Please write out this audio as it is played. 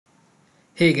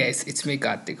Hey guys, it's me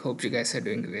Karthik. Hope you guys are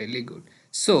doing really good.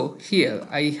 So here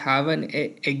I have an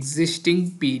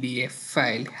existing PDF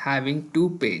file having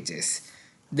two pages.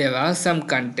 There are some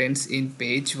contents in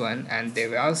page 1 and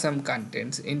there are some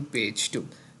contents in page 2.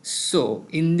 So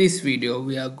in this video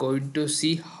we are going to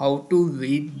see how to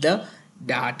read the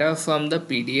data from the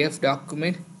PDF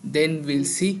document. Then we'll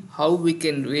see how we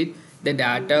can read the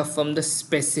data from the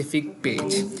specific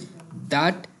page.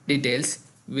 That details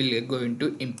we're going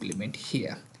to implement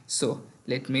here. So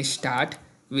let me start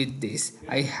with this.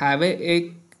 I have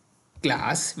a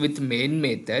class with main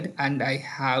method and I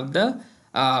have the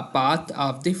path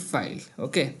of the file.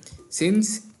 Okay,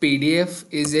 since PDF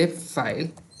is a file,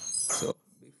 so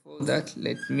before that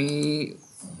let me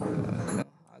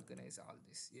organize all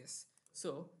this. Yes,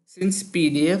 so since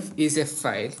PDF is a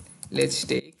file, let's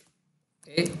take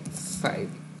a file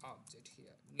object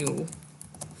here, new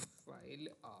file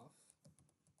of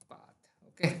path.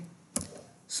 Okay,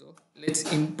 so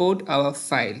let's import our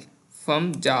file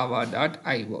from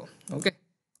java.io. Okay,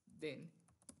 then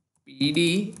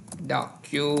pd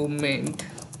document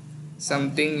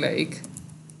something like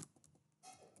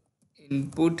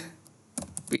input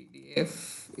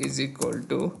pdf is equal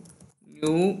to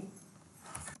new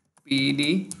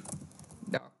pd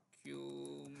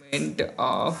document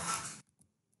of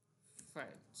file.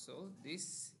 So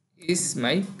this is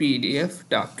my pdf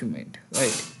document,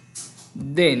 right?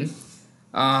 Then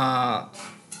uh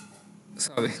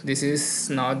sorry, this is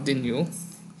not the new.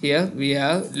 Here we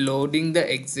are loading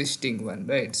the existing one,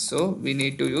 right? So we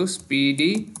need to use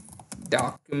pd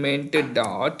document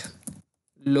dot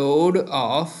load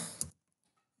of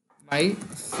my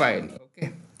file.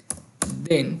 Okay,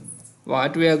 then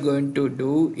what we are going to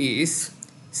do is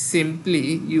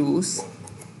simply use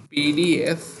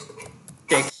pdf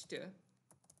text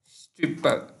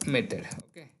stripper method.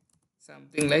 Okay,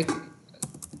 something like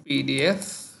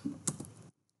pdf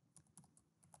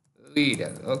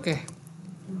reader. Okay,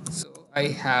 so I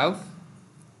have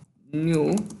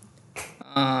new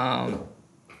um,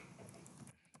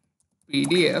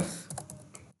 pdf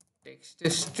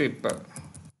text stripper.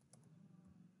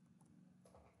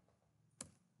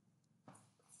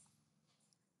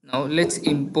 Now let's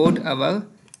import our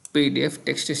pdf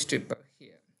text stripper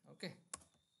here. Okay,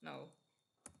 now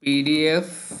pdf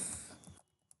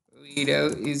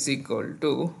reader is equal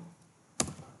to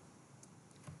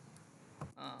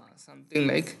something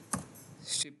like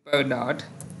stripper dot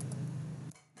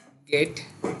get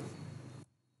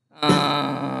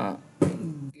uh,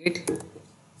 get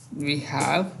we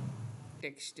have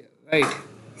text, right?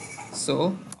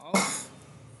 So of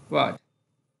what,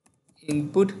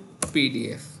 input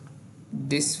pdf,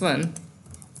 this one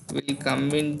will come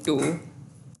into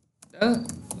the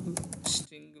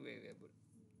string variable.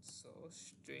 So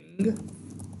string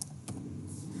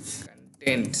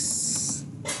contents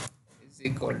is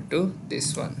equal to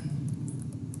this one.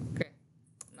 Okay,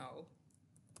 now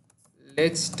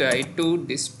let's try to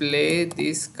display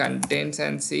these contents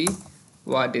and see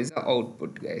what is the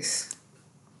output, guys.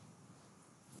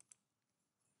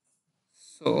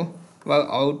 So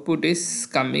our output is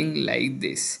coming like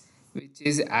this, which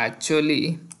is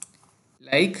actually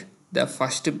like the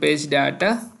first page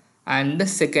data and the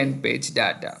second page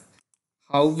data.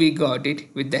 How we got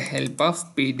it? With the help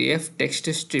of pdf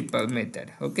text stripper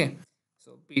method. Okay,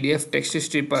 so pdf text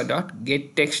stripper dot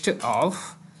get text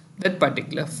of that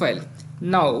particular file.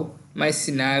 Now my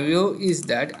scenario is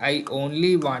that I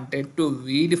only wanted to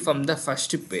read from the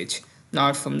first page,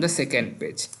 not from the second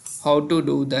page. How to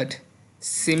do that?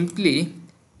 Simply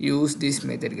use this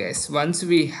method, guys. Once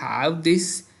we have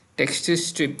this text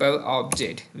stripper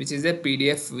object, which is a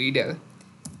pdf reader,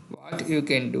 what you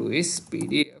can do is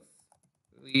pdf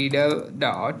reader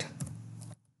dot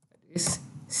is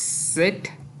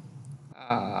set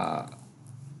uh,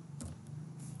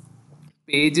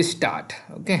 page start.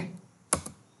 Okay,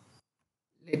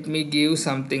 let me give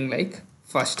something like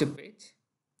first page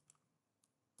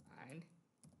and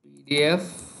pdf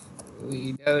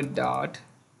reader dot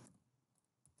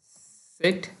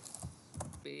set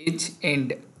page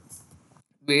end.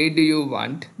 Where do you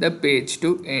want the page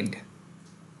to end?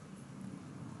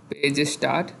 Page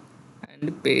start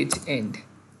and page end,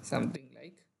 something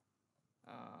like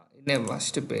in a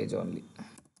first page only.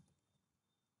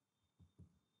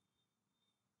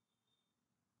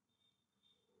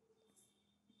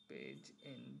 Page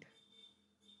end,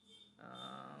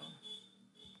 uh,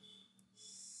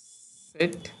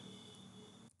 set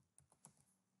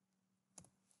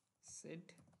set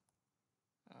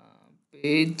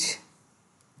page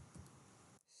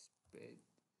page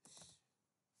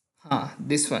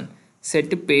this one,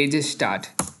 set page start,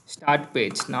 start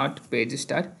page, not page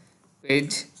start,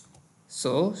 page.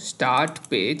 So start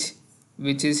page,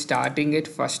 which is starting at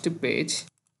first page.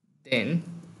 Then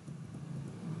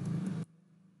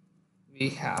we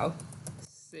have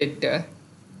set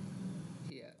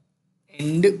here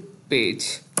end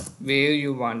page, where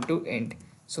you want to end.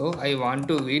 So I want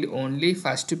to read only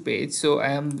first page, so I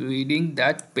am reading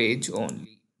that page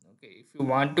only. Okay, if you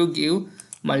want to give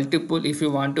multiple, if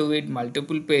you want to read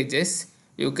multiple pages,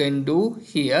 you can do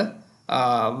here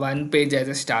one page as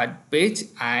a start page,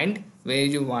 and where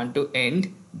you want to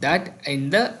end that in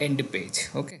the end page.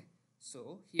 Okay,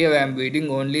 so here I am reading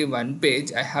only one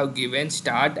page. I have given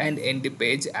start and end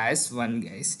page as one,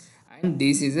 guys, and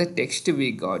this is a text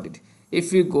we got it.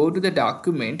 If you go to the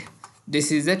document,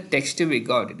 this is a text we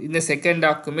got it. In the second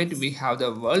document, we have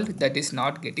the world that is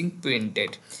not getting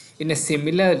printed. In a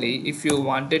similarly, if you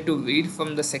wanted to read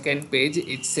from the second page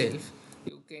itself,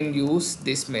 you can use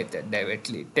this method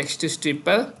directly. Text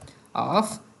stripper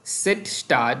of set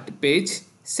start page,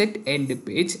 set end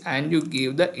page, and you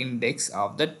give the index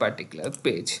of that particular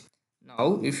page.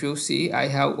 Now if you see, I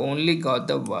have only got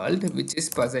the world which is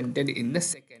presented in the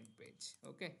second page.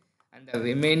 Okay, and the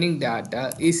remaining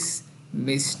data is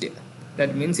missed.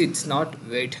 That means it's not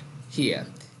read here.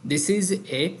 This is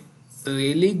a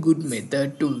really good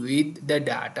method to read the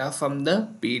data from the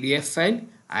PDF file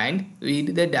and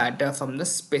read the data from the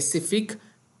specific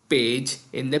page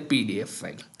in the PDF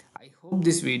file. I hope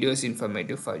this video is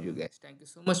informative for you guys. Thank you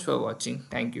so much for watching.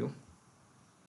 Thank you.